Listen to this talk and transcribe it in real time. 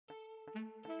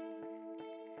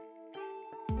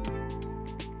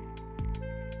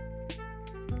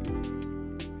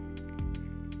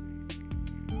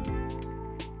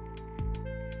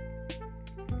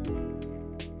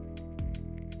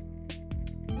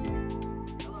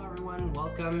Hello, everyone.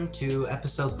 Welcome to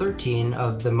episode 13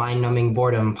 of the Mind Numbing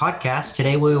Boredom podcast.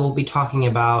 Today, we will be talking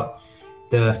about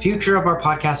the future of our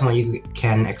podcast and what you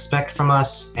can expect from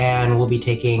us. And we'll be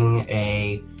taking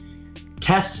a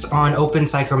test on open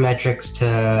psychometrics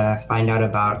to find out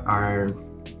about our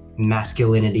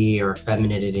masculinity or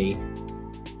femininity.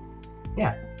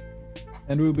 Yeah.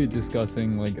 And we'll be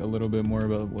discussing like a little bit more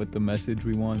about what the message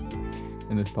we want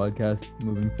in this podcast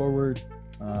moving forward.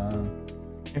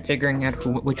 And figuring out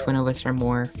which one of us are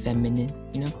more feminine,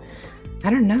 I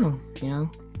don't know,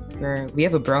 we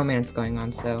have a bromance going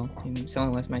on, so some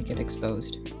of us might get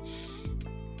exposed.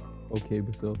 Okay,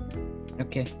 Basil.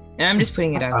 Okay, and I'm just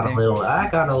putting it out there. I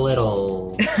got a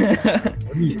little.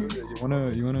 You wanna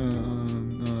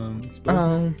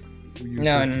explain?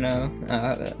 No.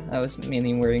 I was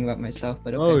mainly worrying about myself,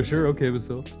 but okay. Oh, sure. Okay,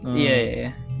 Basil.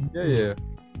 Yeah. Yeah.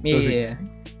 Yeah.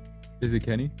 Is it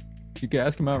Kenny? You can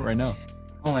ask him out right now.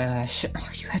 Oh my gosh,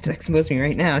 you have to expose me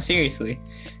right now, seriously.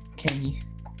 Can you?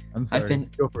 I'm sorry. I've been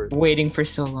Go for it. waiting for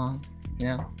so long,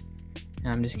 No,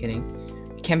 I'm just kidding.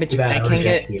 I can't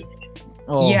get. You.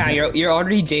 Oh, Yeah, man. you're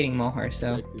already dating Mohar,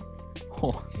 so.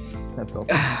 Oh, that's all.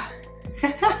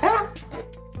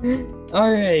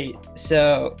 All right,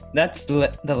 so that's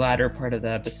the latter part of the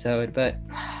episode, but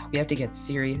we have to get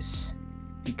serious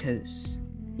because,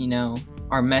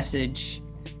 our message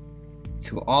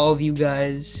to all of you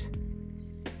guys.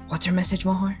 What's our message,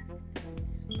 Mohar?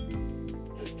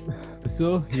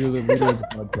 Basil, you're the leader of the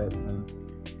podcast, man.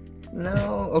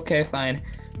 No, okay, fine.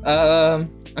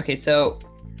 Okay, so,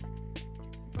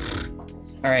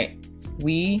 all right,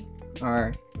 we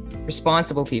are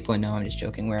responsible people. No, I'm just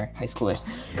joking. We're high schoolers.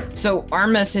 So our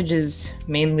message is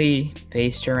mainly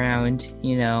based around,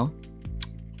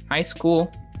 high school.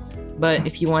 But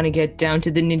if you want to get down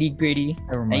to the nitty gritty,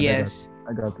 Never mind, yes.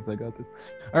 I got this.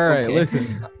 All right, Okay.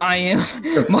 listen. I am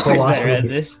much better at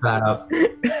this. That up.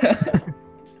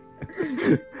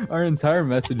 Our entire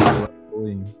message is about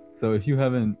bullying. So if you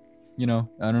haven't, I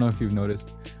don't know if you've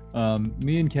noticed.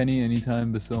 Me and Kenny,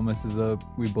 anytime Basil messes up,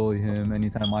 we bully him.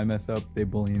 Anytime I mess up, they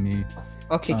bully me.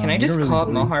 Okay, can I We just don't really call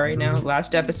bully. Mohar right now?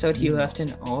 Last episode, he left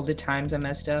in all the times I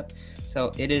messed up.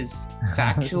 So it is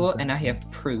factual, and I have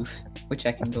proof, which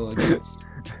I can go against.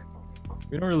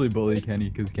 We don't really bully Kenny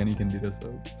because Kenny can beat us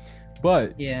up.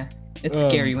 But Yeah, it's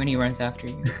scary when he runs after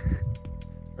you.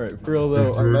 all right, for real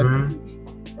though,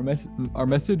 our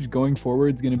message going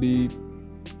forward is going to be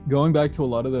going back to a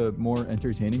lot of the more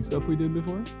entertaining stuff we did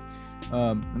before,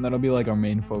 and that'll be like our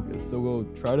main focus. So we'll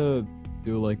try to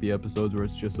do like the episodes where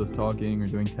it's just us talking or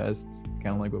doing tests,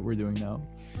 kind of like what we're doing now,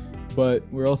 but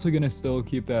we're also going to still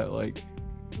keep that like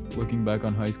looking back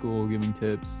on high school, giving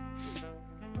tips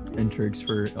and tricks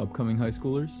for upcoming high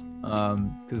schoolers,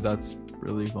 because that's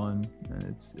really fun and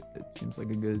it seems like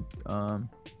a good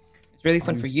It's really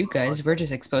fun for you guys. We're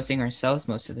just exposing ourselves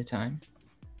most of the time.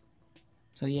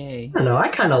 So yay. I don't know. I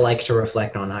kind of like to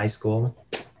reflect on high school.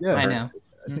 yeah I know.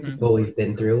 I think Mhm. What we've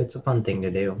been through. It's a fun thing to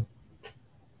do.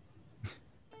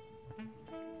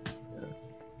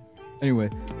 Anyway,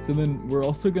 so then we're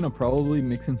also gonna probably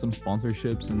mix in some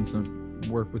sponsorships and some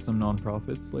work with some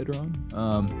nonprofits later on.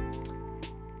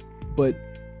 But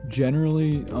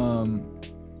generally,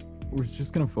 we're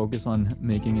just gonna focus on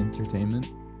making entertainment.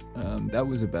 That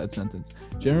was a bad sentence.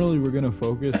 Generally, we're gonna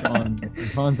focus on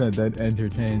content that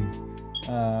entertains.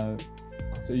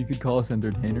 So you could call us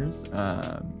entertainers.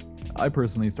 I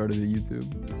personally started a YouTube.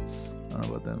 I don't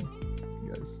know about them.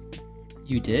 You guys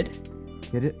You did?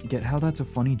 get it? Get how that's a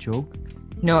funny joke?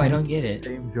 No, I don't get it.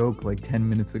 Same joke like 10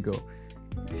 minutes ago.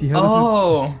 See how this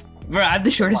Oh, bro, I have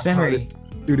the shortest memory. is,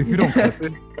 dude? If you don't get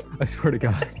this, I swear to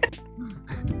God.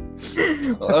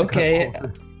 Okay.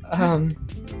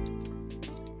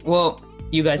 Well,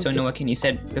 you guys don't know what Kenny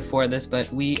said before this,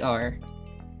 but we are.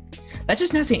 Let's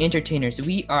just not say entertainers.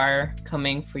 We are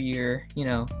coming for your,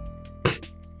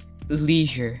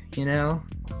 leisure. Wow,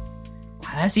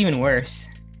 that's even worse.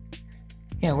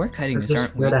 Yeah, we're cutting We're this, just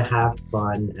aren't we? here to have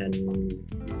fun, and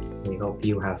we hope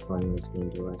you have fun listening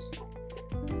to us.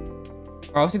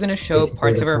 We're also gonna show Basically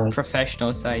parts the of our point.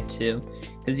 professional side too,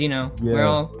 because we're Yeah,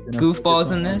 all we're gonna goofballs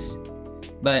focus in on this,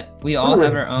 but we all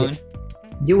have our own.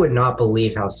 You would not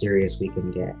believe how serious we can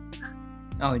get.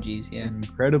 Oh, geez, yeah.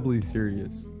 Incredibly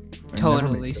serious. I never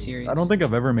Totally made jokes. serious. I don't think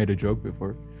I've ever made a joke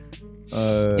before.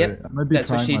 Yep, I might be that's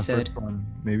what trying she my said. first one.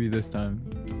 Maybe this time.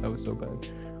 That was so bad.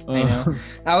 I know.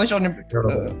 I was trying to.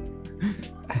 Terrible.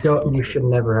 You should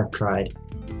never have tried.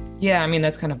 Yeah, I mean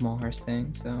that's kind of Mohar's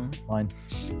thing. So Fine.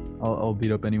 I'll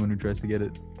beat up anyone who tries to get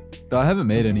it. Though I haven't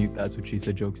made any That's What She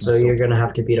Said jokes. So you're gonna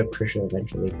have to beat up Trisha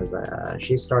eventually because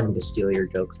she's starting to steal your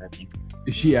jokes, I think.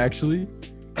 Is she actually?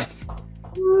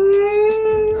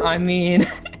 I mean,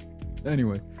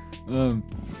 Anyway, what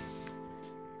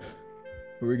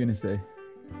were we gonna say?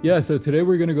 Yeah, so today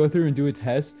we're gonna go through and do a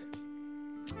test,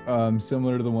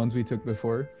 similar to the ones we took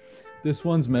before. This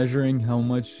one's measuring how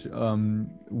much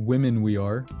women we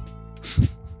are.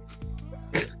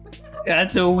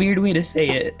 that's a weird way to say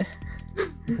it.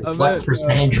 What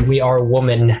percentage we are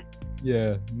woman?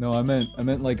 Yeah, no, I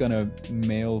meant like on a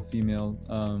male female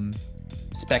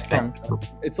Spectrum.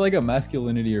 It's like a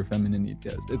masculinity or femininity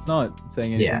test. It's not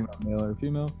saying anything Yeah. about male or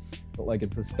female, but like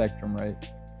it's a spectrum, right?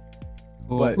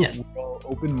 Cool. But Yeah. we're all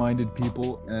open-minded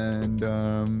people, and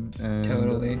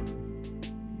Totally.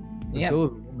 Yeah.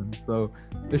 Priscilla's a woman, so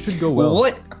this should go well.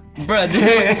 What, bro?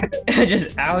 This is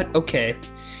just out. Okay,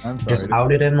 I'm sorry. Just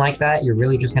outed him like that? You're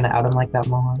really just gonna out him like that,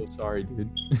 Mohan? I'm so sorry, dude.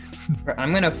 bro,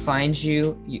 I'm gonna find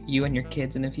you and your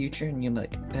kids in the future, and you're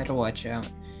like, better watch out,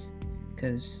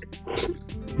 cause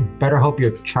Better hope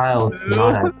your child's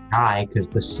not a guy, because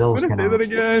I'm Bacill's gonna say gonna. that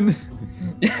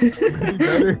again.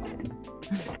 Better.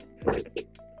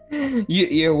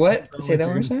 you're what? Sound Say like that you're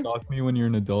one more gonna time. Stalk me when you're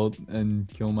an adult and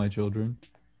kill my children.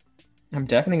 I'm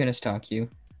definitely gonna stalk you.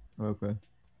 Okay.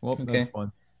 Well, Okay. that's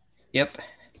fun. Yep.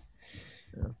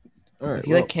 All right. I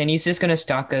feel like Kenny's just gonna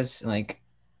stalk us, like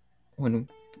when,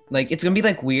 like it's gonna be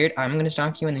like weird. I'm gonna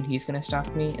stalk you, and then he's gonna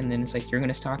stalk me, and then it's like you're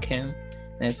gonna stalk him,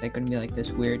 and it's like gonna be like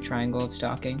this weird triangle of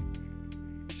stalking.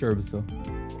 Sure, but still.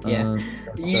 Yeah.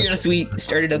 that's- Yes, we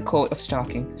started a cult of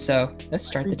stalking. So let's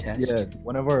start the test. Yeah,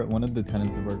 one of the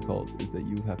tenets of our cult is that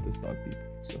you have to stalk people.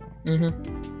 So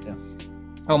Mm-hmm. Yeah.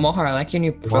 Oh, Mohar, I like your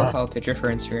new profile picture for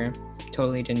Instagram.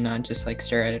 Totally did not just like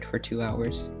stare at it for 2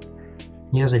 hours.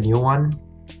 He has a new one?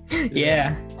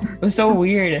 Yeah, it was so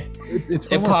weird. it's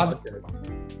from It our popped.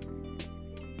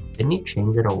 podcast. Didn't he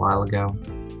change it a while ago?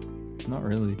 Not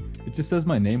really. It just says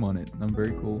my name on it. And I'm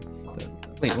very cool. with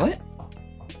that. Wait, what?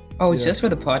 Oh, it's Yeah. just for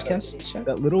the podcast show?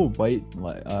 That little white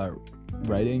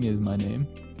writing is my name.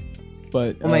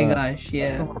 But Oh my gosh,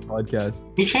 yeah. from our podcast.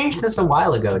 He changed this a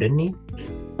while ago, didn't he?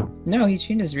 No, he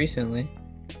changed this recently.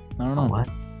 I don't Oh, know. what?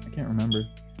 I can't remember.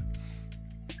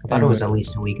 I thought it was at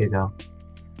least a week ago.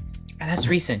 Ah, that's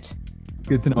recent.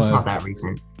 Good to know. It's I not have- that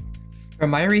recent. For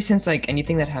my recent's like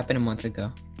anything that happened a month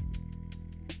ago.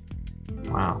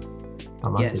 Wow. A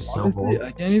month Yes. is so Honestly, old.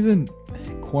 I can't even.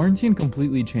 Quarantine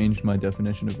completely changed my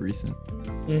definition of recent.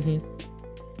 Mm-hmm.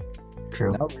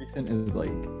 True. Now recent is like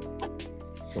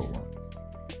so long.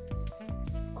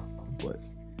 But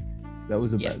that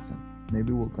was a Yeah. bad sentence.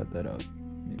 Maybe we'll cut that out.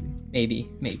 Maybe.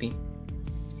 Maybe.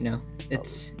 You know,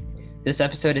 this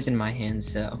episode is in my hands,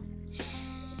 so.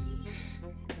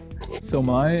 So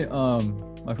my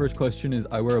first question is,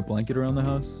 I wear a blanket around the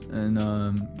house, and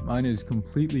mine is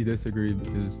completely disagreed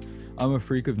because I'm a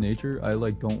freak of nature. I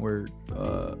like don't wear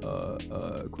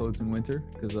clothes in winter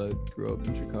because I grew up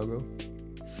in Chicago.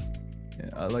 Yeah,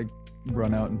 I like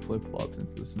run out and flip flops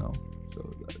into the snow.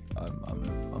 So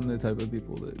I'm the type of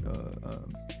people that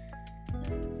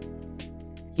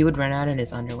He would run out in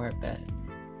his underwear, bet.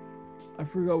 I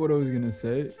forgot what I was gonna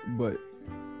say, but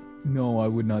no, I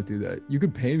would not do that. You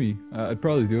could pay me. I'd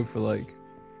probably do it for like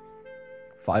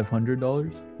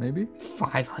 $500, maybe.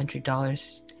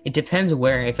 $500. It depends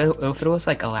where. If it was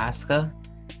like Alaska,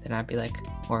 then I'd be like,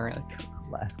 or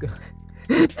Alaska.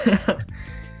 like.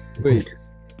 Wait.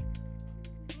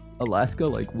 Alaska?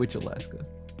 Like which Alaska?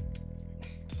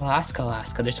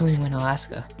 Alaska. There's only one in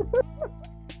Alaska.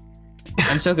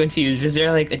 I'm so confused. Is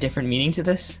there like a different meaning to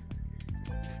this?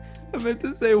 I meant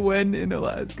to say when in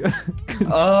Alaska.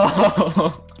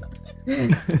 Oh.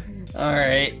 All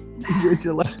right. Which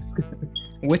Alaska?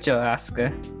 Which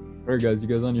Alaska? Alright, guys, you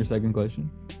guys on your second question?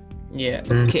 Yeah.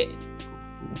 Mm. Okay.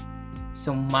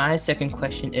 So my second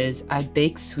question is, I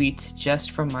bake sweets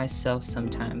just for myself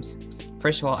sometimes.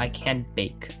 First of all, I can't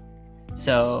bake.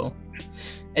 So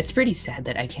it's pretty sad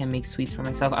that I can't make sweets for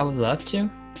myself. I would love to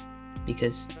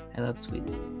because I love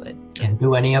sweets, but Can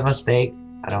do any of us bake?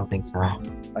 I don't think so.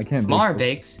 I can't bake. Mar for-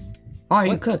 bakes. Mar,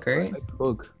 you What? cook, right? I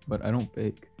cook, but I don't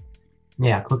bake.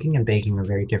 Yeah, cooking and baking are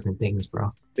very different things,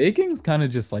 bro. Baking's kind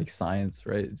of just like science,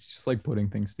 right? It's just like putting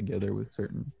things together with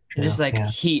certain. Just like Yeah.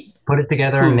 heat. Put it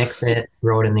together, Poof. mix it,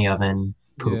 throw it in the oven.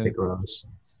 Poof, Yeah. it grows.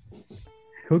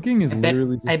 Cooking is I bet,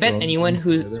 literally. Just I bet throwing anyone things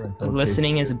who's together until it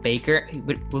listening tastes as a baker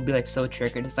would be like so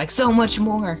triggered. It's like so much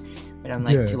more. But I'm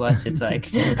like, Yeah. to us, it's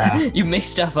like Yeah. you mix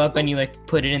stuff up and you like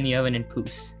put it in the oven and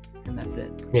poofs, and that's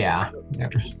it. Yeah.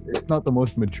 good. It's not the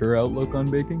most mature outlook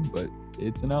on baking, but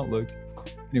it's an outlook.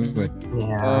 Anyway,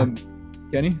 Yeah.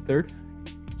 Kenny, third.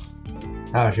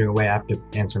 Oh, shoot. Wait, I have to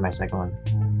answer my second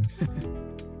one.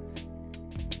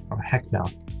 Oh, heck no.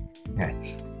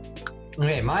 Okay.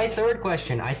 Okay, my third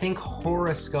question. I think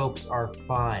horoscopes are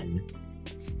fun.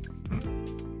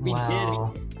 We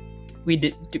Wow. We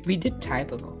did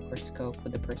type of a horoscope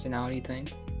with the personality thing.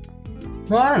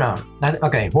 Well, I don't know.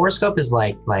 Okay, horoscope is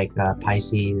like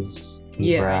Pisces,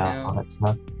 Yeah, Libra, I know. all that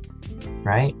stuff,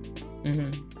 right?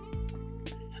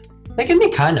 Mm-hmm. They can be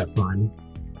kind of fun.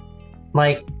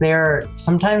 Like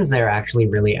sometimes they're actually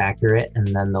really accurate, and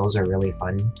then those are really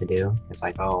fun to do. It's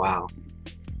like, oh wow,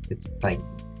 it's like,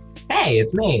 hey,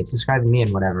 it's me. It's describing me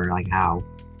and whatever. Like how?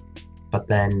 But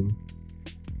then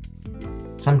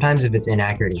sometimes if it's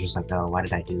inaccurate, it's just like, oh, why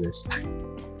did I do this?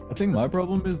 I think my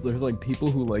problem is there's like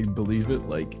people who like believe it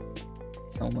like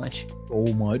So much. so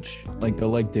much, like they'll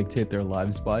like dictate their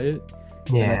lives by it.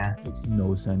 and Yeah, that makes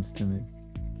no sense to me.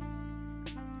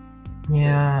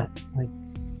 yeah. It's like,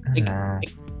 I don't Like, know.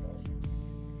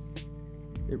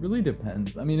 It really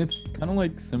depends. I mean, it's kind of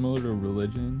like similar to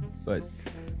religion, but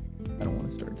I don't want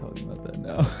to start talking about that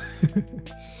now.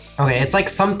 Okay, it's like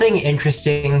something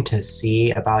interesting to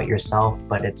see about yourself,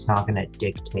 but it's not gonna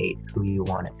dictate who you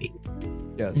want to be.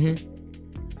 Yeah.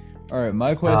 Mhm. All right,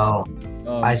 my Oh, question.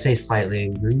 I say slightly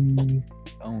agree.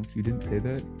 Oh, you didn't say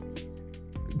that.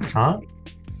 Huh?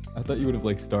 I thought you would have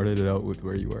like started it out with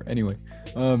where you are. Anyway,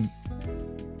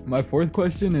 my fourth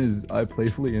question is I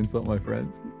playfully insult my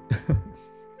friends.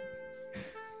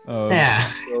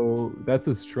 Yeah. So that's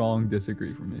a strong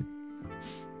disagree for me.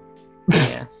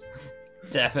 Yeah.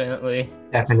 Definitely.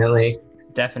 Definitely.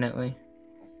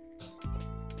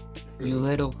 You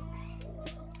little.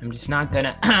 I'm just not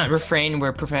gonna refrain.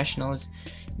 We're professionals.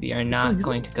 We are Oh, not you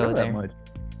going don't to go swear that there. much.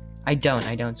 I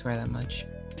don't swear that much.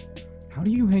 How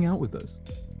do you hang out with us?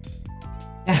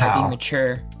 By being How?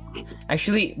 mature.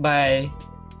 Actually, by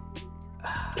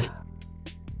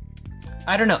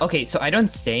I don't know. Okay, so I don't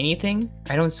say anything.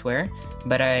 I don't swear,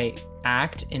 but I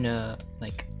act in a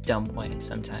like dumb way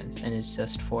sometimes, and it's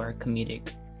just for comedic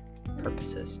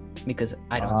purposes because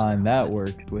I don't. Swear. And that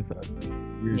worked with us.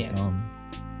 You're Yes. dumb.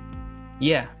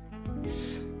 Yeah.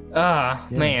 Yeah.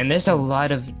 Man, there's a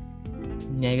lot of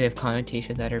negative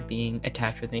connotations that are being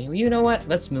attached with me. You know what?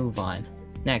 Let's move on.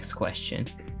 Next question.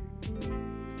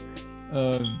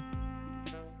 It's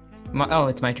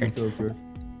my turn. So it's yours.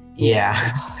 Yeah.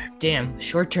 Damn,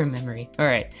 short-term memory. All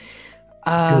right.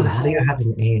 Dude, how do you have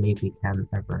an A and AP Chem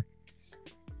ever?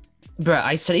 Bruh,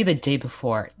 I studied the day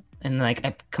before, and like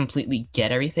I completely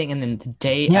get everything, and then the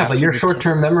day. Yeah, after but your the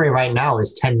short-term memory right now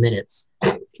is 10 minutes.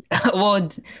 well,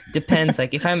 it depends.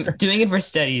 Like if I'm doing it for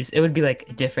studies, it would be like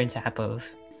a different type of.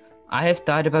 I have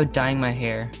thought about dyeing my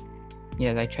hair.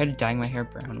 Yeah, I tried dyeing my hair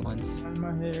brown once.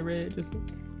 My hair red, just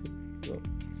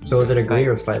So is it agree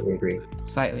or slightly agree?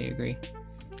 Slightly agree,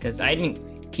 because I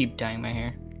didn't keep dyeing my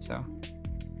hair, so.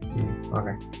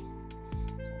 Okay.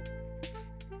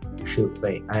 Shoot,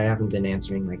 wait, I haven't been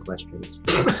answering my questions.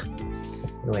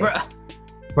 Wait, Bruh,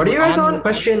 what are you guys on on?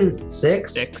 Question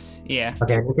 6? 6. Yeah.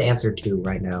 Okay, I need to answer 2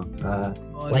 right now.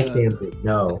 Like dancing?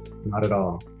 No, not at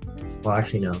all. Well,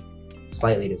 actually, no.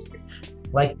 Slightly disagree.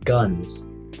 Like guns?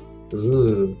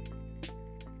 Ooh.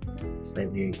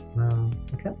 Slightly. No,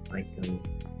 I kind of like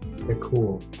guns. They're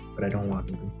cool, but I don't want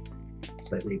them.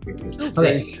 Slightly agree. Very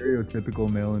Okay, stereotypical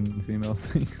male and female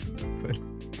things. But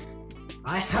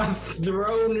I have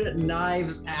thrown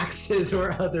knives, axes,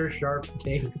 or other sharp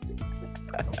things.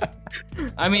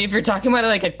 I mean, if you're talking about it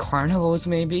like at carnivals,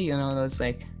 maybe, you know, those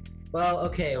like. Well,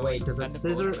 okay, wait, does a Kind of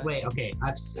scissor, bullshit. wait, okay,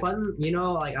 I've spun, you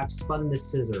know, like I've spun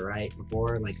this scissor, right,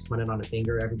 before, like spun it on a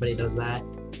finger, everybody does that.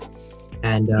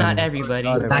 And Not everybody.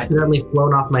 not but- everybody. accidentally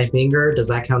flown off my finger, does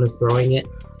that count as throwing it?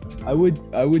 I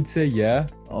would say yeah.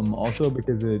 Also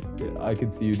because I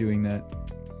could see you doing that.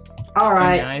 All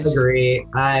right, Knives. agree.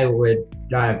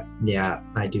 Yeah,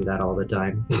 I do that all the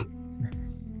time.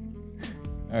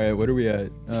 All right, what are we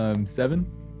at? 7.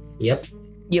 Yep.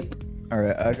 Yep. All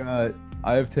right,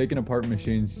 I have taken apart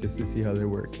machines just to see how they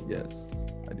work. Yes,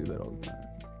 I do that all the time.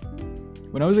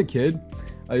 When I was a kid,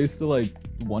 I used to like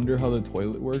wonder how the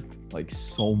toilet worked like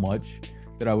so much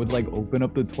that I would like open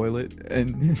up the toilet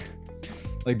and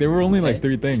like there were only like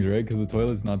Okay. 3 things, right? Because the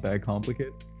toilet's not that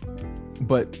complicated.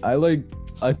 But I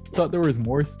thought there was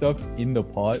more stuff in the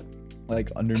pot,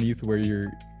 like underneath where you're,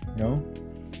 you know?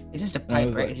 It's just a I pipe,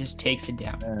 was right? like- It just takes it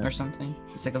down Yeah. or something.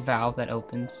 It's like a valve that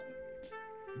opens.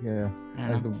 Yeah. I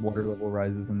don't As know. the water level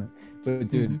rises in it. But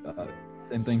dude,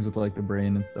 same things with like the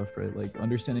brain and stuff, right? Like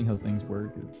understanding how things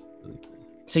work is really cool.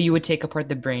 So you would take apart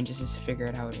the brain just to figure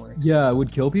out how it works. Yeah, I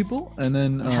would kill people and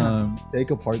then Yeah.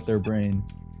 take apart their brain.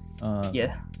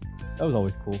 Yeah. That was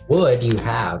always cool. Would you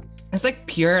have? It's like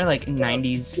pure like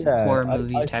 90s horror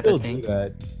movie I type still of thing. do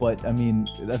that, but I mean,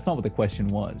 that's not what the question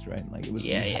was, right? Like it was.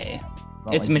 Yeah.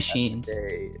 not It's like machines.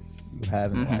 You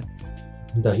haven't had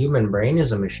The human brain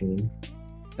is a machine,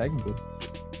 technically.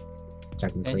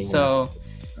 technically. And so,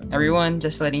 everyone,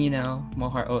 just letting you know,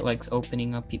 Mohart likes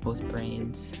opening up people's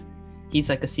brains. He's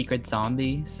like a secret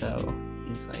zombie, so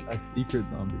he's like. A secret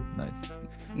zombie. Nice.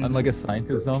 Mhm. Unlike a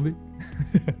scientist zombie.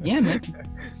 Yeah, man.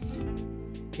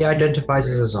 He identifies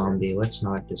as a zombie. Let's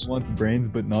not just. Wants brains,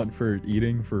 but not for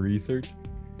eating, for research.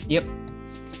 Yep.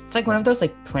 It's like one of those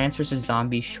like Plants vs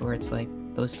Zombies shorts, like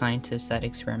those scientists that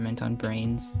experiment on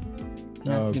brains.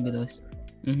 You know, Oh, maybe those.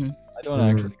 Mm-hmm. I don't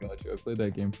actually got you. I played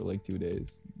that game for like 2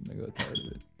 days. And I got tired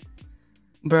of it.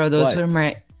 Bro, those What? were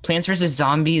my Plants vs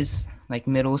Zombies, like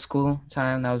middle school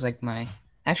time. That was like my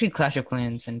actually Clash of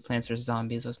Clans and Plants vs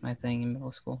Zombies was my thing in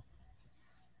middle school.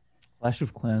 Clash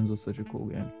of Clans was such a cool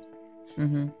game,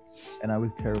 Mm-hmm. and I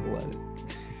was terrible at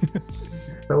it.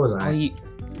 So was I.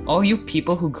 All you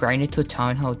people who grinded to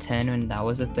Town Hall 10 when that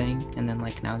was a thing, and then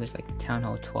like now there's like Town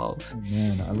Hall 12. Oh,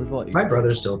 man, I was like, My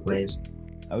brother still plays.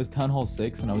 I was Town Hall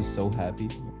 6, and I was so happy.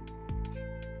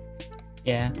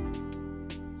 Yeah.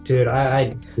 Dude, I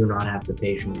do not have the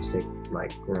patience to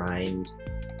like grind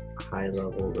high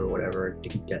level or whatever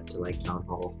to get to like Town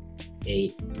Hall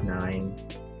 8, 9,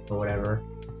 or whatever.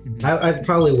 Mhm. I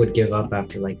probably would give up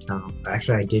after like Town Hall.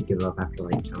 Actually, I did give up after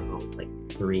like Town Hall like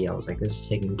 3. I was like, this is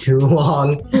taking too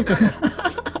long.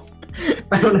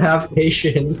 I don't have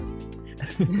patience.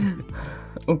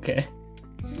 Okay.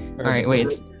 All right,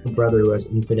 wait. My brother who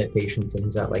has infinite patience and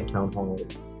he's at like Town Hall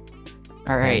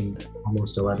All right. 10,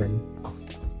 almost 11.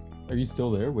 Are you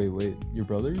still there? Wait. Your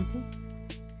brother, you said?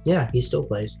 Yeah, he still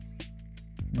plays.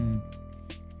 Mm.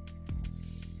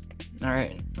 All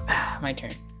right. My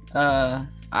turn.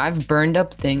 I've burned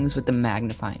up things with the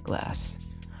magnifying glass.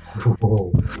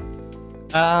 Whoa.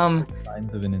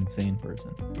 Signs of an insane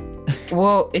person.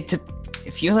 Well,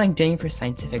 if you're like doing it for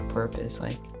scientific purpose,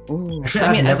 like, ooh. Actually,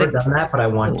 I mean, I've as never a, done that, but I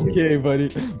want to. Okay, buddy.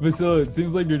 Vasila, it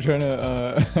seems like you're trying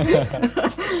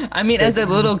to. I mean, as a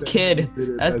little kid,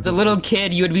 As as the little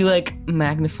kid, you would be like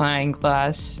magnifying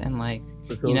glass and like, Vasila,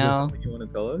 you is there know, something you want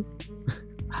to tell us?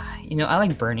 I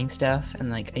like burning stuff and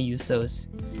like I use those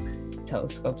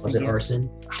telescopes. Was they it give. arson?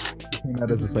 Came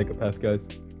out as a psychopath, guys.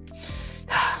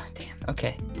 Damn.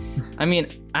 Okay. I mean,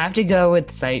 I have to go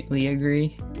with slightly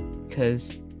agree,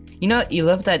 because you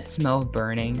love that smell of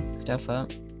burning stuff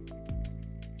up.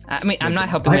 I mean, I'm not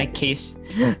helping my What? case.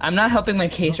 I'm not helping my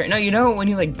case right now. You know when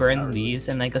you like burn leaves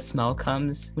and like a smell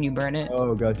comes when you burn it.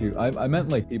 Oh, got you. I meant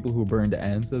like people who burned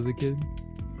ants as a kid.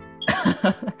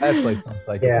 That's like some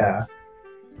psychopath. Yeah.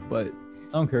 But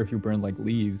I don't care if you burn like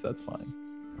leaves. That's fine.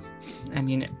 I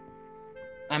mean,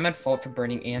 I'm at fault for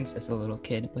burning ants as a little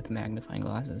kid with magnifying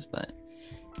glasses, but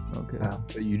Okay. Wow.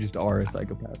 But you just are a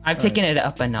psychopath. I've All taken it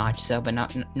up a notch. So, but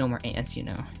no more ants.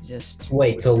 Just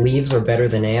Wait, so leaves are better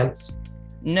than ants?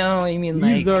 no. I mean,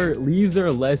 Leaves like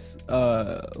are less.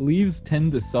 Leaves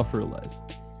tend to suffer less,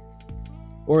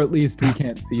 or at least we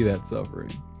can't see that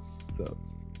suffering. So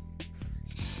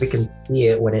We can see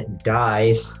it when it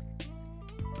dies.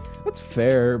 that's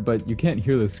fair, but you can't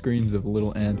hear the screams of a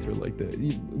little ant or like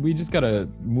we just gotta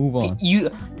move on. I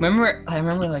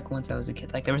remember like once I was a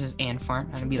kid, like there was this ant farm,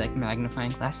 and I'd be like magnifying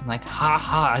glass and like,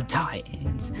 ha, die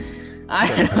ants.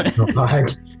 I don't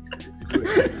God.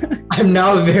 I'm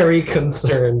now very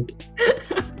concerned.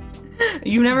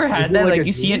 You never had that? Like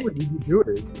you see it? Did you do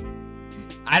it?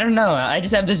 I don't know. I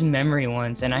just have this memory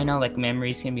once, and I know like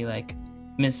memories can be like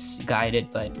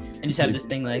misguided, but I just have this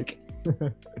thing like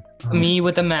me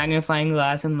with a magnifying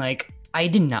glass, and like I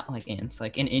did not like ants.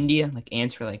 Like in India, like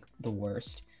ants were like the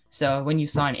worst. So when you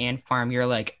saw an ant farm, you're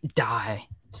like, die.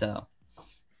 So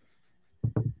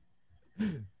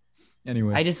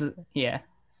Anyway, I just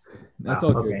that's Wow,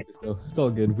 all okay. good. So it's all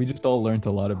good. We just all learned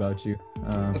a lot about you.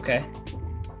 okay.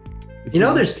 If You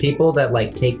know, there's people that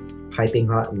like take piping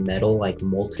hot metal, like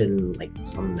molten, like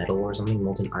some metal or something,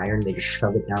 molten iron. They just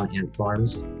shove it down ant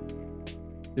farms.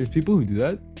 there's people who do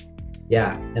that.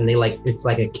 Yeah, and they like it's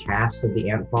like a cast of the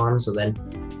ant farm. So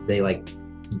then they like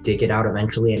dig it out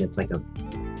eventually, and it's like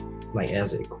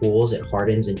as it cools, it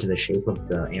hardens into the shape of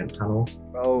the ant tunnels.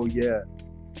 Oh yeah.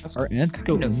 Are ants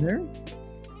still kind of- in there?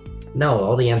 No,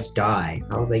 all the ants die.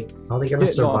 How are they gonna Yeah, no,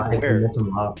 survive where? in molten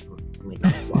lava?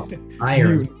 Like, lava.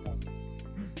 Iron.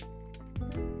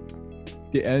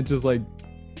 The ant just like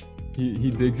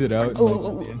he digs it out, and like,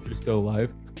 all the ants are still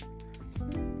alive.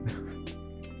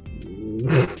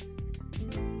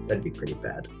 That'd be pretty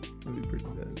bad. That'd be pretty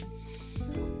bad.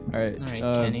 All right. All right,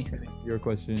 Kenny. Your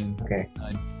question. Okay.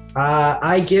 9.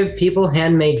 I give people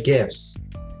handmade gifts.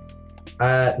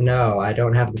 No, I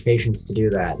don't have the patience to do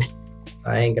that.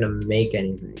 I ain't gonna make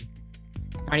anything.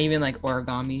 Not even like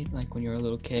origami, like when you were a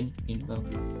little kid. You know.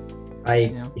 I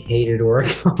Yeah. hated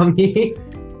origami.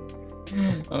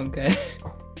 Okay.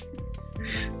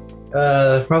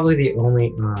 Probably the only.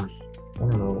 I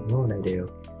don't know. What would I do?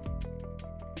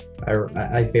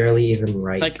 I barely even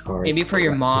write Like cards. maybe for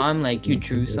your mom, like you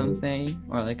drew something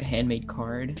or like a handmade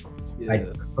card. I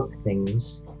cook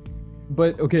things.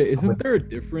 But okay, isn't there a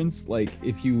difference like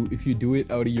if you do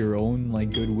it out of your own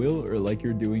like goodwill or like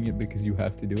you're doing it because you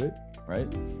have to do it, right?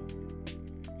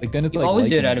 Like then it's You like always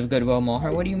do it liking out of goodwill,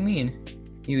 Mohar. What do you mean?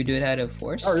 You do it out of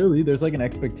force? Not really. There's like an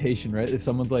expectation, right? If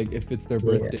someone's like, if it's their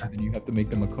birthday, Yeah. then you have to make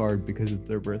them a card because it's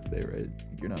their birthday, right?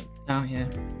 You're not. Oh yeah,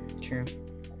 true.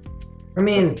 I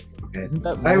mean, Isn't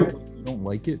that I- more like you don't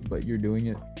like it, but you're doing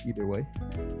it either way?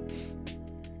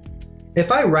 if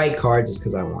I write cards, it's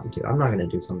because I want to. I'm not gonna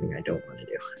do something I don't want to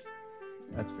do.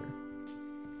 That's fair.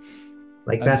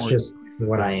 Like I'm that's more- just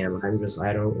what I am.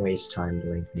 I don't waste time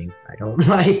doing things I don't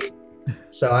like.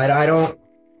 So I don't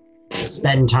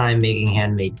spend time making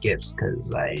handmade gifts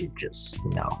because I just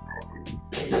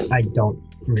I don't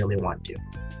really want to.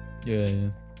 Yeah.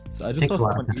 So I just Takes saw a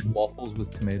lot of someone eat time. waffles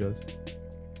with tomatoes.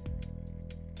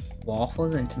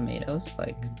 Waffles and tomatoes,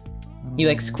 like you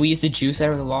like squeeze the juice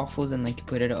out of the waffles and like you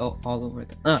put it all over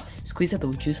the squeeze out the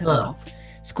juice out of the Ugh. waffles.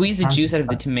 Squeeze the Sounds juice out of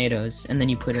the disgusting. tomatoes and then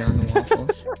you put it on the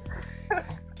waffles.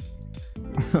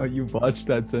 You botched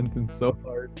that sentence so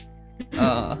hard.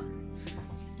 All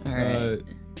right.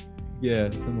 Yeah,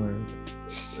 similar.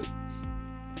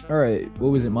 All right, what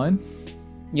was it? Mine.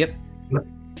 Yep.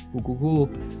 Cool.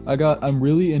 I'm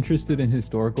really interested in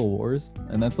historical wars,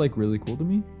 and that's like really cool to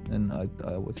me, and I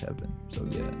always have been. So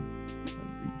yeah.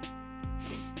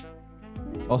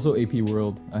 Also, AP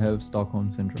World. I have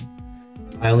Stockholm syndrome.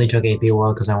 I only took AP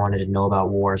World because I wanted to know about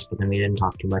wars, but then we didn't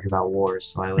talk too much about wars,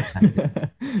 so I was kind of,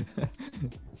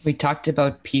 We talked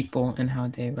about people and how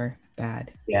they were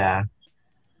bad. yeah.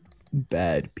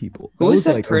 Bad people. Who That was was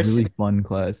that like person- a really fun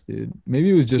class, dude. Maybe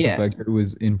it was just Yeah. the fact that it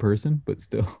was in person, but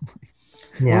still.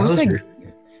 Yeah, What was those the-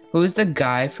 are- Who was the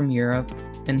guy from Europe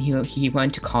and he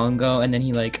went to Congo and then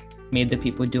he like made the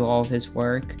people do all of his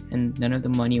work and none of the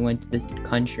money went to the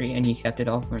country and he kept it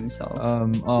all for himself.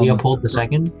 Leopold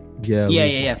II? Yeah.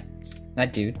 yeah.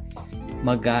 That dude.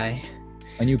 My guy.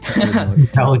 I knew. Also,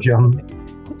 Belgium.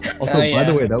 Oh, by yeah.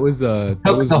 the way, that was that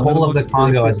Took was the one whole of the most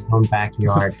Congo horrific- as his own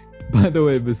backyard. By the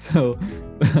way, Basel,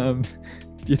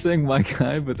 you're saying my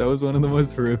guy, but that was one of the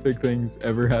most horrific things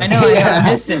ever I happened. know,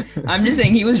 Yeah. I'm just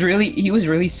saying he was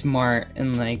really smart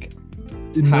and like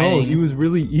No, hiding. he was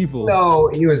really evil. No,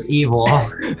 he was evil.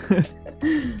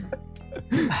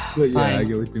 But yeah, I Fine.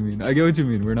 get what you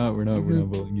mean. We're not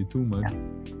bullying you too much.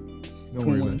 Don't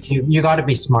worry about it. You got to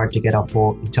be smart to get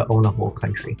to own a whole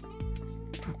country.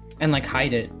 and like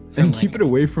hide it. from, And keep like- it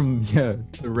away from the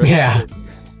rest Yeah. of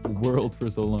the world for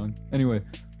so long. Anyway,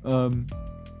 I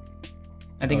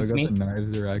think it's got me. the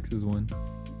knives or axes one.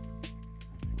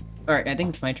 Alright, I think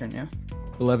it's my turn now.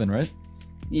 11, right?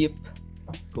 Yep.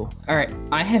 Cool. Alright,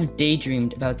 I have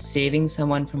daydreamed about saving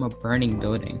someone from a burning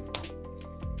building.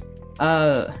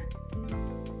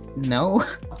 No.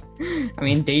 I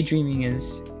mean, daydreaming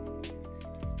is.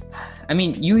 I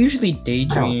mean, you usually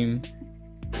daydream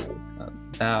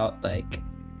about, like,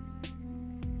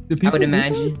 Do I people would do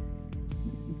imagine.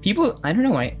 People, I don't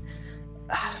know why.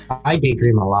 I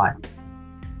daydream a lot. that?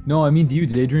 No, I mean, do you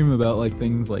daydream about like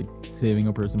things like saving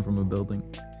a person from a building?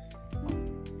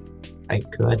 I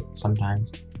could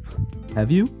sometimes. Have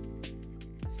you?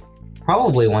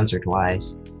 Probably once or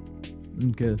twice.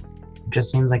 Okay. It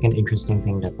just seems like an interesting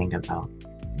thing to think about.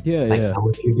 Yeah, Like, yeah. how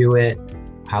would you do it?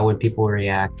 How would people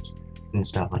react? And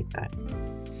stuff like that.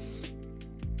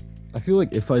 I feel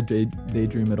like if I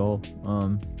daydream at all,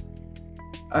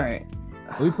 Alright.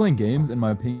 I'll be playing games and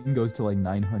my ping goes to like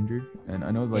 900. And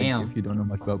I know like Damn. if you don't know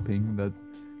much about ping, that's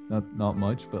not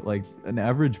much, but like an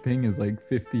average ping is like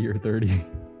 50 or 30.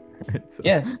 Right? So,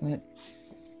 Yes.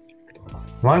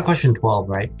 We're on question 12,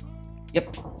 right?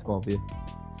 Yep. 12, yeah.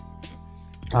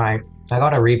 Alright. So I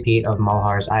got a repeat of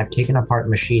Mohar's. I have taken apart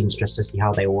machines just to see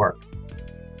how they work.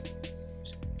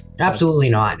 Absolutely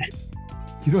not.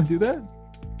 You don't do that?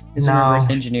 Just No. reverse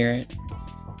engineer it.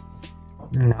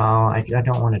 No, I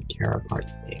don't want to tear apart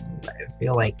things. I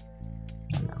feel like,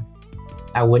 I don't know.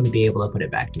 I wouldn't be able to put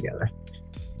it back together.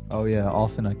 Oh yeah,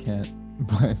 often I can't,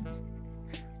 but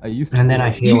I used to. And then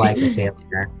I feel like a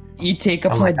failure. You take Oh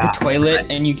my apart the God. toilet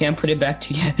and you can't put it back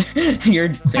together.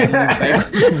 Your family's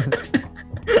like,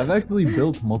 I've actually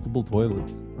built multiple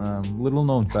toilets. Little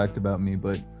known fact about me,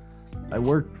 but I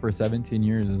worked for 17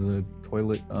 years as a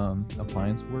toilet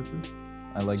appliance worker.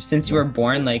 Since you were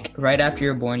born, like right after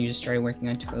you were born, you just started working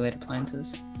on toilet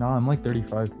appliances. No, I'm like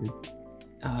 35, dude.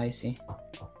 Oh, I see.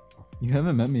 You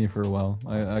haven't met me for a while.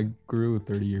 I grew with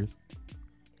 30 years.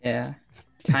 Yeah,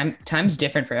 time's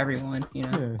different for everyone, you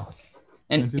know. Yeah.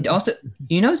 And it also,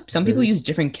 some people use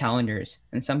different calendars,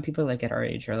 and some people like at our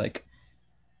age are like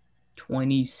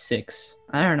 26.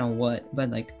 I don't know what, but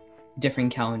like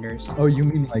different calendars. Oh, you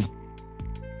mean like?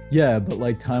 Yeah, but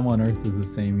like time on Earth is the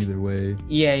same either way.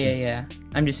 Yeah.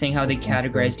 I'm just saying how they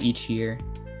categorized each year.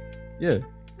 Yeah.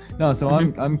 No, so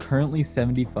I'm currently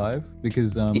 75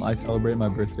 because I celebrate my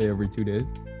birthday every 2 days.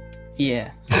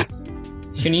 Yeah.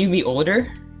 Shouldn't you be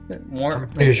older? More. I'm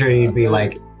pretty sure you'd be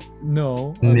like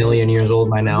No. a million years old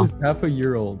by now. Just half a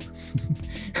year old.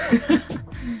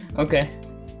 Okay.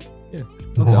 Yeah.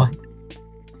 What?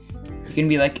 You can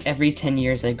be like every 10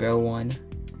 years I grow one.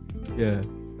 Yeah,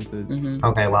 that's it. Mm-hmm.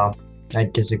 Okay, well, I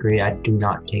disagree. I do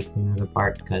not take things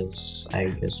apart because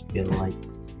I just feel like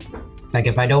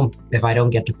if I don't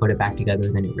get to put it back together,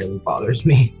 then it really bothers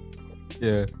me.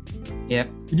 Yeah. Yep.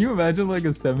 Can you imagine like a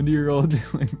 70-year-old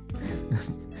just like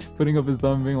putting up his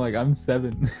thumb and being like, I'm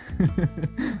 7?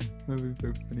 That'd be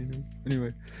so funny to me.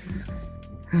 Anyway.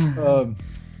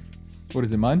 What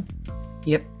is it, mine?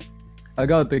 Yep. I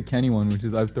got the Kenny one, which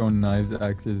is I've thrown knives,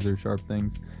 axes, or sharp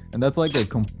things. And that's like a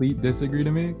complete disagree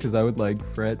to me because I would like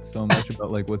fret so much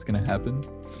about like what's gonna happen.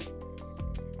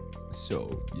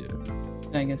 So yeah.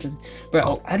 I guess it's,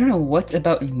 bro, I don't know what's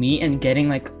about me and getting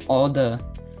like all the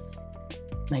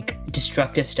like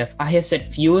destructive stuff. I have set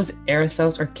fuels,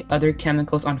 aerosols, or other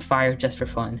chemicals on fire just for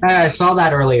fun. I saw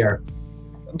that earlier.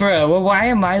 Bro, well, why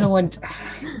am I the one?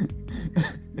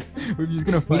 We're just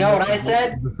gonna find You know out what I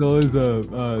said? Basil is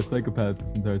a psychopath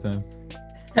this entire time.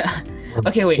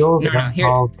 Okay, wait. Fuels No. are Here,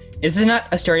 called- this is not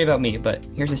a story about me, but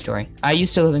here's a story. I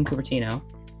used to live in Cupertino,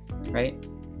 right?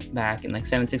 Back in like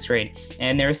 7th, 6th grade.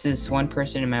 And there was this one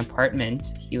person in my apartment.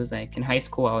 He was like in high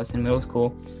school, I was in middle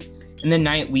school. And then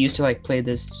night we used to like play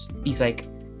these like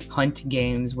hunt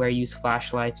games where you use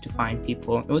flashlights to find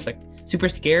people. It was like super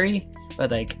scary, but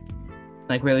like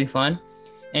really fun.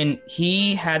 And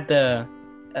he had the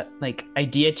like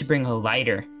idea to bring a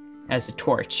lighter as a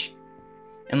torch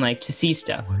and like to see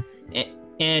stuff.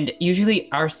 And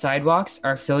usually our sidewalks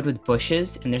are filled with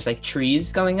bushes and there's like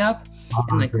trees going up,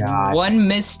 and like one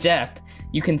misstep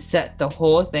you can set the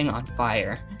whole thing on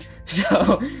fire.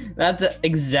 So that's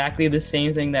exactly the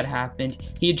same thing that happened.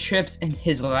 He trips and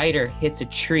his lighter hits a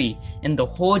tree and the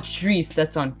whole tree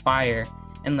sets on fire,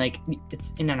 and like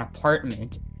it's in an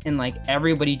apartment, and like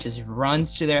everybody just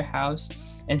runs to their house,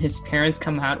 and his parents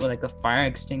come out with like a fire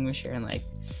extinguisher, and like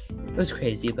it was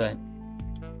crazy. But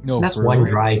No, That's for one real.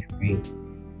 dry tree.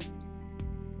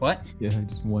 what? Yeah,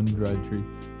 just one dry tree.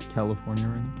 California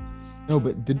right now. No,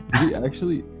 but did we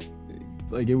actually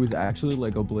like it was actually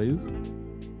like a blaze?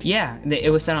 Yeah,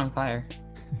 it was set on fire.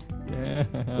 Yeah.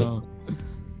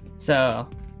 So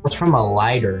It's from a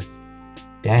lighter.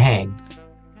 Dang.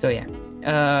 yeah.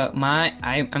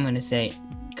 I'm gonna say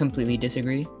completely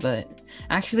disagree, but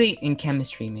actually in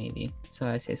chemistry maybe. So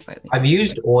I say slightly. I've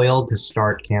used oil to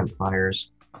start campfires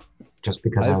just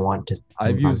because I I've- want to.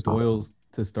 I've used oils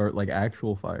to start like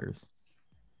actual fires.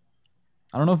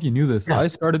 I don't know if you knew this. Yeah. I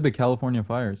started the California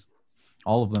fires.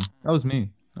 All of them. That was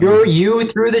me. You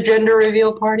threw the gender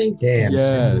reveal party? Damn. Yeah,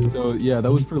 son. so yeah, that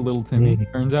was for little Timmy.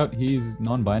 Mhm. Turns out he's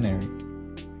non-binary.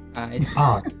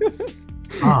 Oh,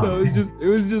 So it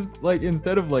was just like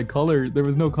instead of like color, there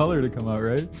was no color to come out,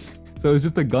 right? So it was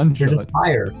just a you're gunshot. just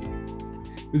fire.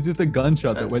 It was just a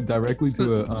gunshot that went directly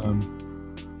to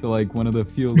to like one of the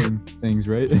fueling things,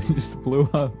 right? And it just blew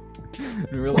up. And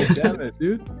we were like, damn it,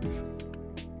 dude.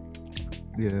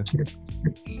 Yeah.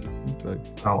 It's like,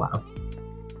 Oh wow.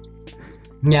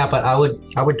 Yeah, but I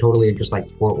would totally just like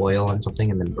pour oil on something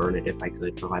and then burn it if I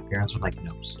could. But my parents were like,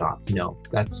 no, stop. No,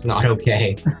 that's not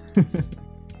okay.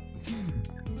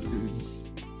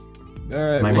 all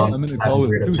right, My well, mom I'm in a had call with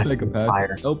weird two obsession with fire.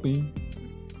 psychopaths. Help me.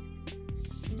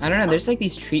 I don't know. There's like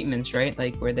these treatments, right?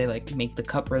 Like where they like make the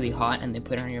cup really hot and they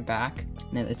put it on your back,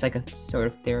 and it's like a sort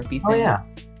of therapy thing. Oh yeah.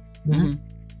 Mhm.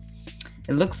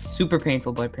 It looks super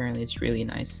painful, but apparently it's really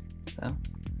nice. So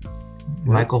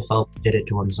Michael Phelps did it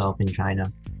to himself in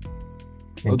China.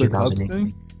 In Oh, the cups 2008.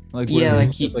 thing? Like Yeah, where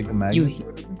like you you- like the magnets or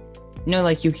whatever? no,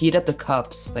 like you heat up the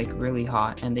cups like really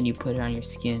hot, and then you put it on your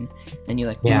skin, and you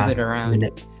like Yeah, move it And around.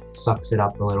 it sucks it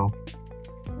up a little.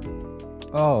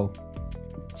 Oh,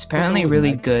 It's apparently with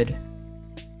really mag- good.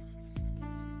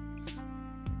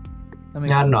 that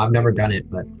makes I don't know. sense. I've never done it,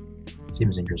 but it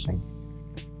seems interesting.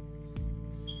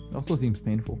 Also seems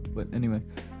painful, but anyway.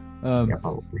 Yeah,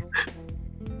 probably.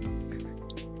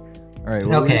 All right.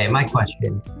 Okay, my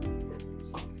question.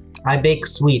 I bake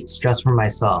sweets just for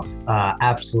myself.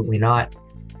 Absolutely not.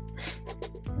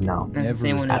 No. That's the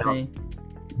same one as me.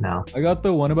 No. I got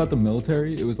the one about the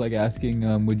military. It was like asking,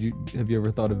 have you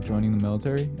ever thought of joining the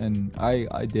military? And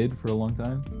I did for a long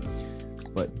time,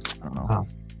 but I don't know. Oh.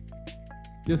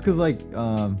 Just cause like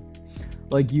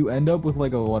you end up with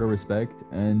like a lot of respect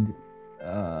and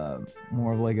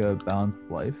more of like a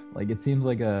balanced life. Like it seems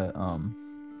like a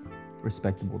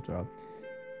respectable job,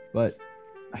 but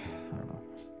I don't know.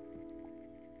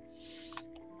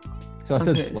 So I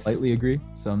said slightly agree.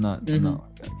 So I'm not. I'm not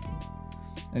like that.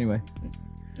 Anyway.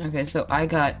 Okay, so I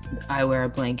wear a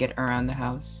blanket around the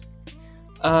house.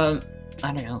 I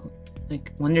don't know.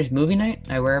 Like when there's movie night,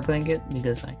 I wear a blanket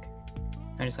because like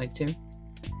I just like to.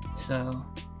 So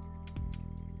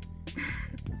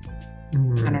I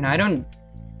don't know. I don't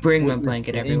bring my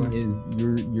blanket everywhere. Is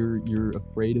you're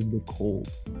afraid of the cold.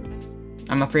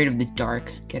 I'm afraid of the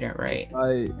dark. Get it right.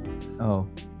 Oh.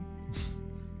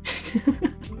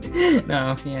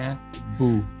 No, yeah.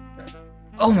 Boo.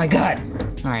 Oh my god.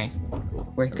 All right.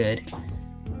 We're good.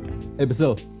 Hey,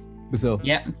 Basil.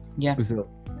 Yep. Yeah. Basil.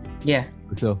 Yeah.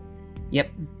 Basil. Yep.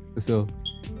 Basil.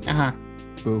 Uh-huh.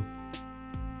 Boo.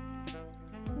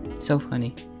 So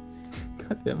funny.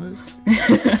 God damn it.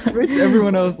 Makes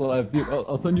everyone else laugh. Dude,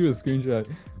 I'll send you a screenshot.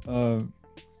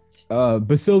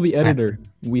 Basil the editor,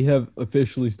 we have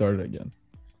officially started again.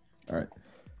 All right.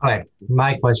 All right.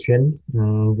 My question,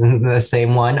 the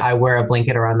same one. I wear a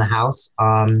blanket around the house.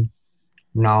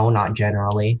 No, not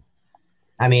generally.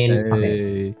 I mean,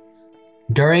 okay.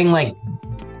 During like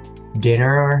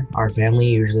dinner, our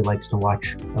family usually likes to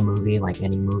watch a movie, like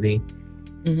any movie.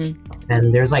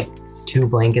 And there's like 2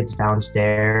 blankets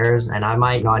downstairs, and I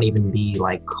might not even be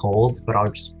like cold, but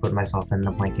I'll just put myself in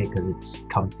the blanket because it's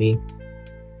comfy.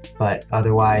 But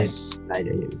otherwise, I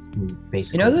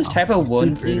basically. You know those type of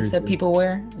onesies that people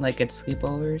wear, like at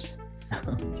sleepovers?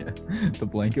 Yeah, the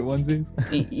blanket onesies.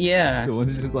 Yeah. The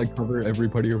ones that just like cover every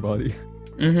part of your body.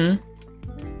 Mm-hmm.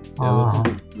 Yeah, those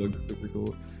ones look super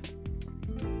cool.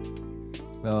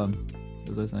 What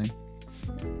was I saying?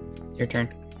 It's your turn.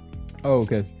 Oh,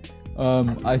 okay.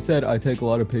 I said I take a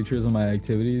lot of pictures of my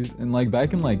activities, and like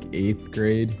back in like 8th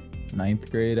grade, 9th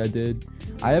grade,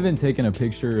 I haven't taken a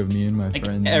picture of me and my like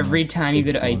friends. Every time you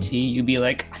go to IT, you'd be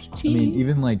like, IT. I mean,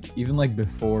 even like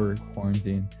before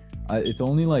quarantine, it's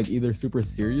only like either super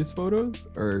serious photos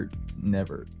or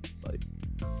never. Like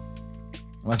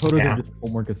my photos are just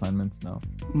homework assignments now.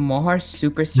 Mohar's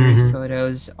super serious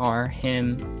photos are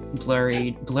him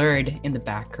blurred in the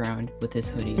background with his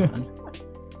hoodie on.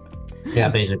 Yeah,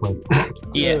 basically.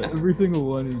 Yeah. Every single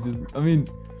one is just. I mean,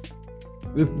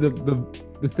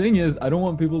 the thing is, I don't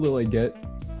want people to like get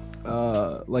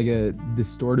like a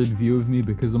distorted view of me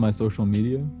because of my social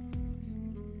media.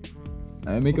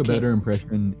 I make a better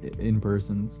impression in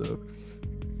person, so.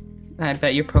 I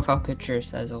bet your profile picture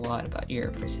says a lot about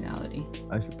your personality.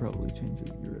 I should probably change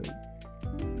it. You're right.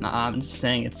 Nah, I'm just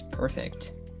saying it's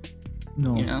perfect.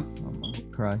 No. You know? I'm gonna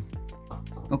cry.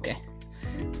 Okay.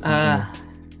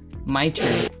 My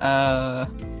turn. I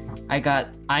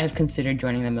have considered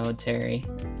joining the military.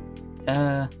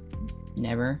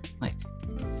 Never. Like,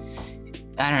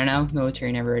 I don't know.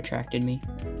 Military never attracted me.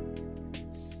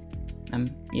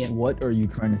 Yeah. What are you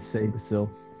trying to say, Basil?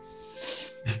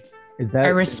 Is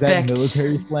that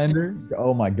military slander?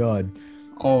 Oh my god.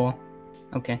 Oh,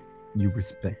 okay. You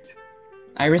respect.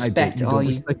 I respect all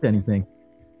you. Don't respect anything.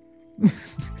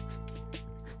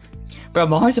 Bro,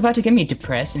 Mahar's about to get me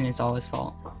depressed, and it's all his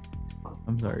fault.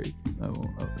 I'm sorry.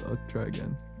 I'll try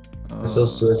again. So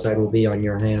suicide will be on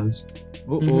your hands.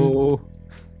 Oh.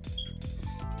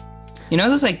 You know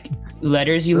those like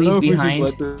letters you leave behind?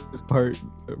 Let this part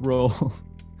roll.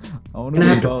 I want to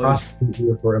have to prosecute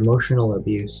you for emotional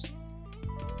abuse.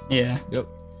 Yeah. Yep.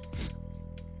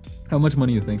 How much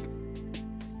money you think?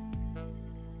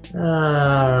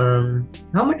 How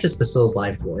much is Basil's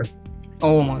life worth?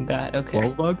 Oh my god. Okay.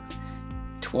 $12?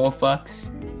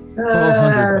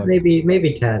 $12.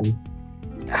 Maybe 10.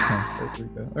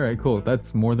 All right, cool.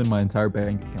 That's more than my entire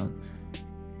bank account.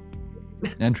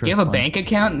 And you have a bank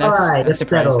account? That's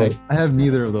surprising. Settled. I have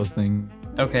neither of those things.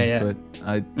 Okay, yeah. But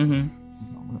I. Mm-hmm.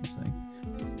 That's not what I'm saying.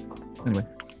 Anyway.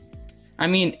 I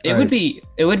mean, it would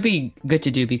be good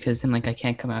to do because then like I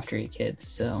can't come after your kids.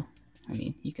 So, I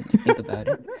mean, you can think about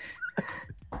it.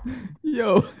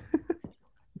 Yo.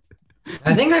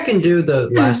 I think I can do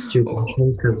the last 2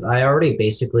 questions because I already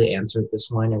basically answered this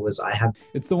one.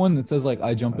 It's the one that says like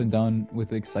I jump and down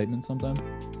with excitement sometimes.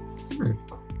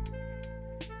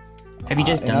 Have you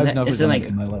just And done I've that? never Is it done like it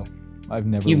in my life. I've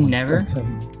never. You've once never?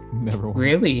 done that. Never once.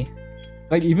 really?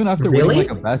 Like even after Really? winning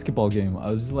like a basketball game,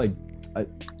 I was just like, I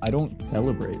don't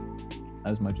celebrate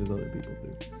as much as other people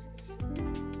do.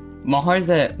 Mahar's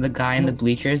the guy in the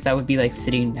bleachers that would be like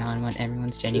sitting down when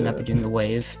everyone's standing up Yeah. and doing the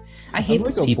wave. I hate I'm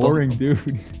like those a people. boring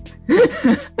dude.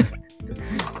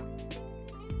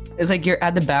 It's like you're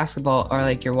at the basketball or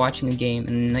like you're watching a game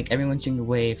and like everyone's doing the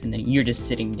wave and then you're just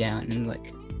sitting down and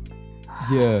like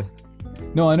Yeah.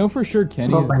 No, I know for sure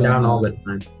Kenny's Up and down done, all the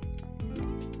time.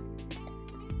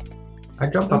 I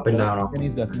jump up and down all.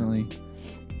 Kenny's definitely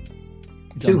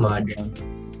Too jumped up and much. down.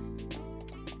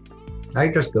 I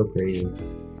just go crazy.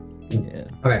 Yeah.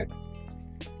 Okay.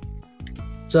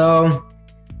 So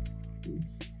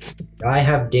I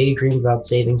have daydreamed about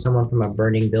saving someone from a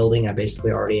burning building. I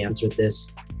basically already answered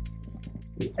this.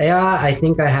 Yeah, I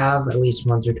think I have at least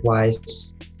once or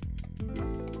twice.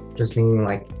 Just thinking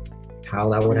like how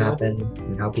that would happen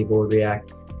and how people would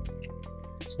react.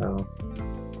 So,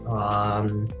 I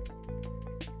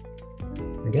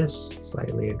guess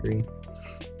slightly agree.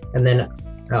 And then,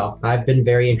 I've been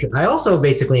very interested. I also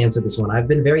basically answered this one. I've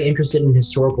been very interested in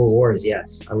historical wars.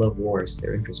 Yes, I love wars.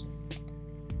 They're interesting.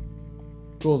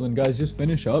 Cool, then guys, just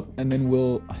finish up and then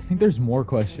I think there's more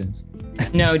questions.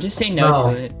 no, just say no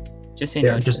No. to it. Just say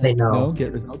no. Just to say it. no. No,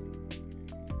 get results.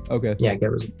 Okay. Yeah, get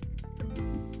results.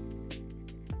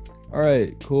 All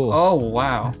right, cool. Oh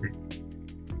wow.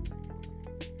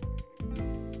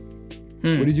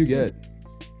 What did you get?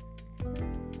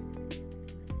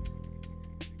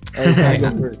 Oh, Kenny,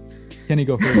 go first. Kenny,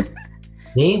 go first.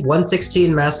 Me,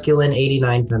 116 masculine,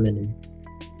 89 feminine.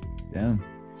 Damn.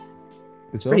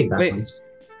 It's pretty Wait. balanced.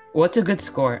 What's a good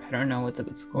score? I don't know what's a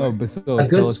good score. No, but still, A tell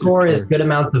good us score your is good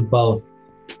amounts of both.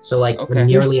 So like Okay. Your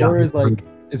nearly score is 100.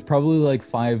 is probably like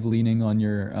 5 leaning on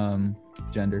your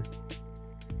gender.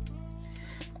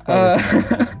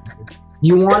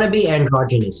 You want to be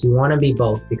androgynous. You want to be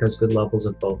both because good levels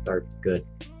of both are good.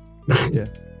 Yeah.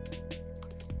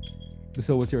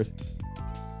 So what's yours?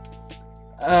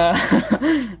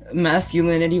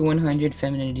 Masculinity 100,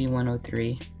 femininity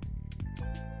 103.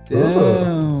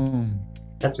 Damn.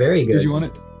 That's very Dude, good. you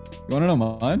want to know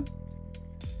mine?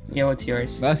 Yeah, what's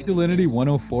yours? Masculinity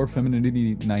 104,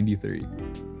 femininity 93.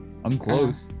 I'm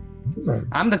close.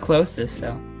 I'm the closest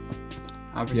though.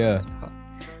 Yeah.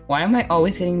 Why am I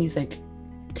always getting these like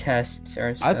tests or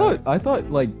I stuff?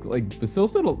 thought like Basil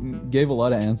gave a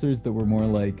lot of answers that were more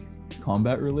like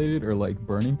combat related or like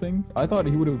burning things. I thought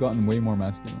he would have gotten way more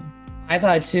masculine. I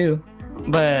thought too,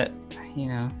 but you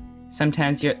know,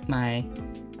 sometimes my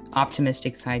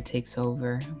optimistic side takes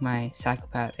over. My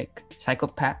psychopath.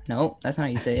 No, that's not how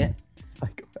you say it.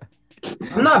 Psychopath.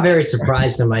 I'm not very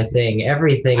surprised in my thing.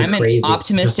 Everything I'm crazy. an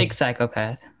optimistic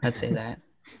psychopath. Let's say that.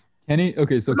 Kenny,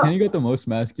 okay, so Kenny got the most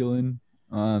masculine.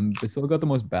 Basil got the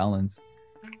most balance.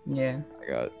 Yeah. I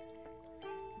got.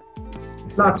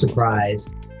 Not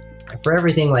surprised. For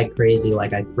everything like crazy,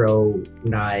 like I throw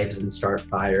knives and start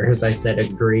fires, I said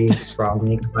agree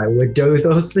strongly if I would do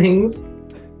those things.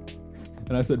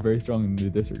 And I said very strongly to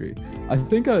disagree. I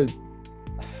think I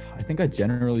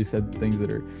generally said things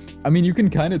that are. I mean, you can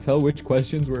kind of tell which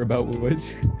questions were about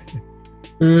which.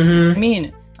 I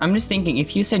mean, I'm just thinking,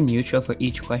 if you said neutral for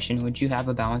each question, would you have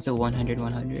a balance of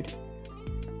 100-100?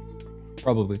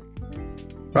 Probably.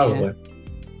 Probably.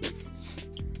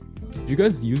 Did you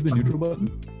guys use the neutral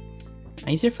button? I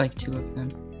used it for like 2 of them.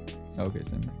 Okay,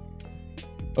 same.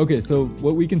 Okay, so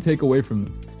what we can take away from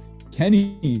this,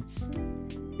 Kenny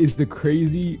is the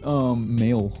crazy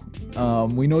male.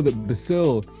 We know that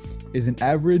Basil is an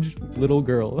average little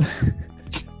girl.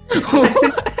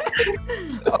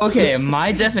 Okay,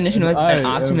 my definition was I an am-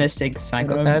 optimistic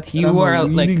psychopath. I'm You a are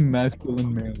like, leaning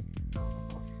masculine male.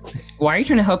 why are you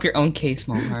trying to help your own case,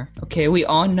 Mohar? Okay, we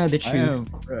all know the I truth.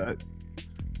 am.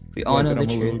 We all What, know that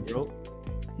the I'm a little truth. girl?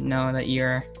 Know that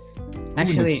you're You wouldn't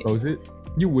actually. expose it.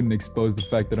 You wouldn't expose the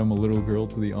fact that I'm a little girl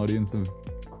to the audience of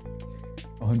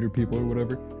 100 people or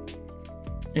whatever.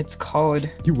 It's called.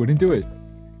 You wouldn't do it.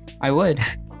 I would.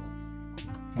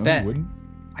 No, Bet. you wouldn't.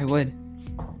 I would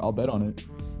I'll bet on it.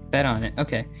 bet on it.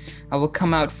 Okay, I will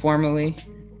come out formally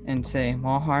and say,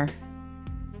 Mohar.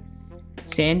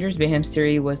 Sanders Baham's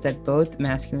theory was that both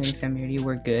masculinity and femininity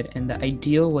were good, and the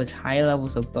ideal was high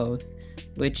levels of both,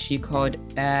 which she called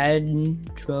androgyny.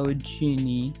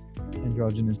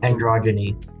 Androgynous.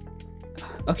 Androgyny.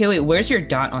 Okay, wait, where's your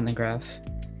dot on the graph?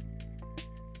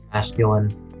 Masculine.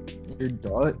 Your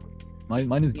dot?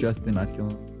 Mine is just the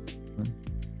masculine.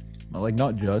 Like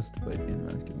not just, but in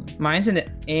masculine. Mine's in the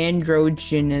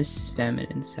androgynous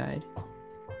feminine side.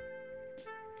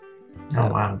 Oh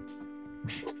wow.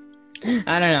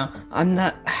 I don't know. I'm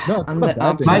not. No, I'm it's the not bad.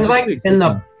 opposite. Mine's like It's in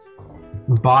the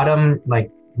good. bottom,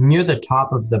 like near the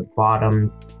top of the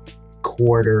bottom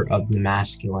quarter of the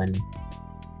masculine.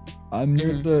 I'm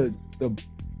near the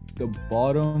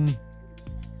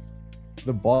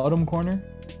bottom corner.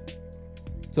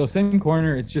 So same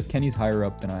corner. It's just Kenny's higher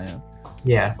up than I am.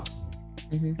 Yeah.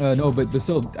 No, but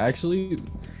still, actually,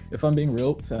 if I'm being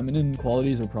real, feminine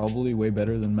qualities are probably way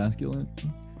better than masculine.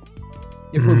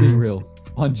 If we're being real,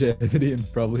 longevity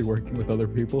and probably working with other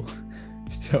people.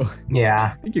 So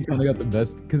Yeah. I think you kind of got the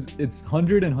best because it's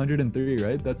 100 and 103,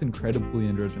 right? That's incredibly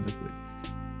androgynistic.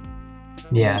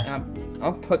 Yeah.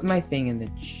 I'll put my thing in the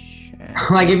chat.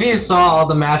 Like if you saw all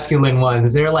the masculine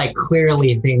ones, they're like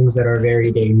clearly things that are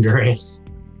very dangerous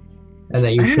and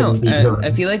that you I don't shouldn't be know. doing.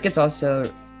 I feel like it's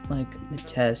also like the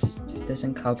test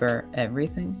doesn't cover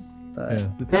everything, but Yeah,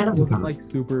 the test doesn't wasn't count. like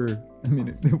super. I mean,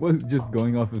 it was just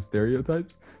going off of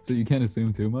stereotypes, so you can't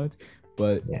assume too much.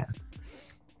 But Yeah.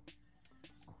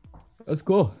 that's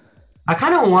cool. I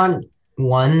kind of want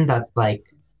one that's like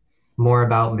more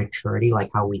about maturity, like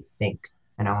how we think.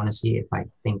 And I want to see if I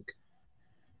think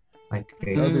like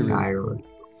a That'd be guy or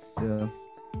Yeah.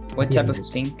 what Yeah, type of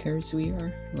interesting. thinkers we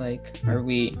are? Like, are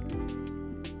we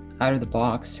out of the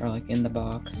box or like in the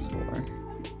box or?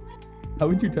 How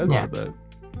would you test Yeah. that?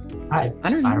 I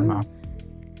don't don't know. know.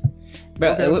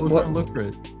 But Okay, we're gonna look for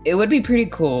it. it would be pretty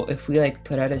cool if we like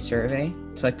put out a survey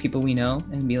to like people we know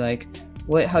and be like,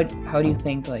 what? How do you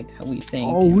think? Like how we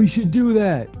think? Oh, we should do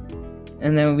that.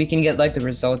 And then we can get like the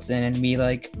results in and be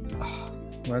like, oh,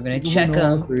 we're gonna People who check know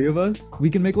all them, three of us. We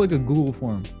can make like a Google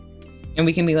form. and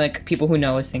we can be like, people who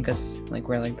know us think us like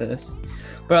we're like this.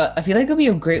 But I feel like it'll be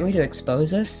a great way to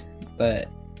expose us. But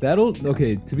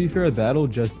Okay, to be fair, that'll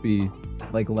just be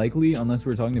like likely unless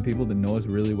we're talking to people that know us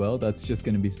really well. That's just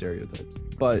gonna be stereotypes.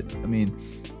 But I mean,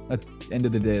 at the end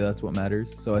of the day, that's what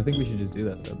matters. So I think we should just do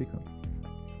that. That'd be cool.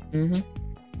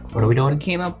 What are we we doing?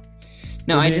 came up.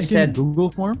 No, We're I just making a said.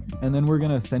 Google form, and then we're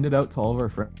gonna send it out to all of our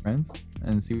friends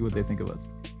and see what they think of us.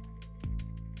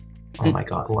 Oh my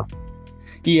god, what?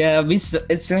 Yeah,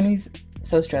 it's really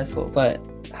so stressful. But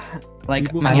like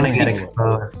People my I'm gonna get Insecure.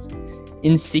 exposed.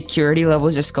 insecurity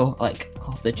levels just go like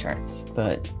off the charts.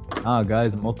 But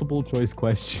Guys, multiple choice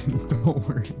questions. Don't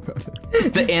worry about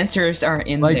it. the answers are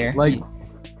in Like- there.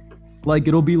 Like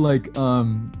it'll be like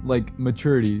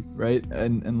maturity, right?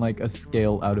 And like a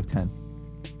scale out of 10.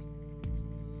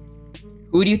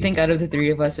 Who do you think out of the three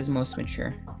of us is most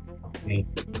mature? Me.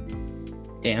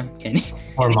 Damn, Kenny.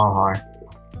 Or Mahar.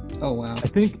 Oh wow.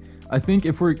 I think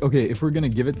if we're gonna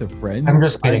give it to friends. I'm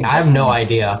just kidding. I have no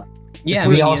idea. Yeah,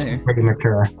 We me all either. seem pretty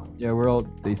mature. Yeah, we're all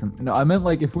decent. No, I meant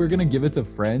like if we're gonna give it to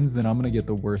friends, then I'm gonna get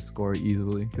the worst score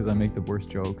easily because I make the worst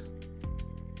jokes.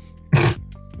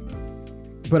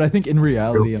 But I think in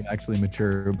reality, I'm actually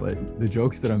mature, but the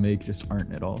jokes that I make just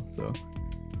aren't at all. So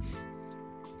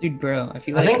Dude, bro, I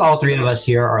feel I like think all three of us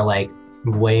here are like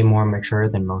way more mature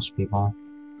than most people,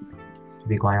 to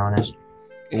be quite honest.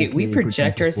 okay, we Okay,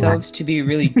 project pretentious boy. ourselves to be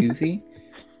really goofy,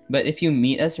 but if you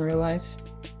meet us in real life,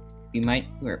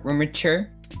 we're mature,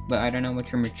 but I don't know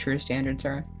what your mature standards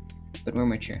are, but we're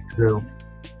mature. True.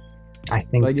 I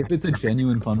think like if it's a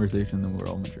genuine conversation, then we're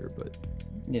all mature. But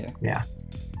Yeah.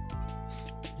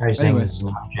 are you saying Anyway. this is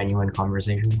not a genuine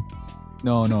conversation?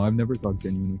 no, I've never talked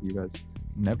genuine with you guys.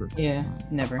 Never. Yeah,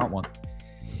 never. Not one.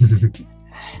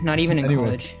 Not even in Anyway.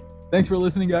 college. Thanks for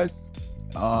listening, guys.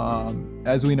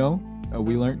 As we know,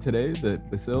 we learned today that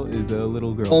Basil is a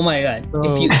little girl. Oh my god. So-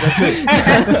 If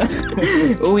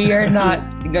you we are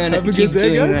not gonna Have a keep good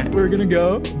day, doing guys. that. We're gonna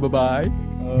go. Bye bye.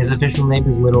 His official name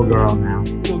is Little Girl now.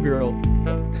 Little girl.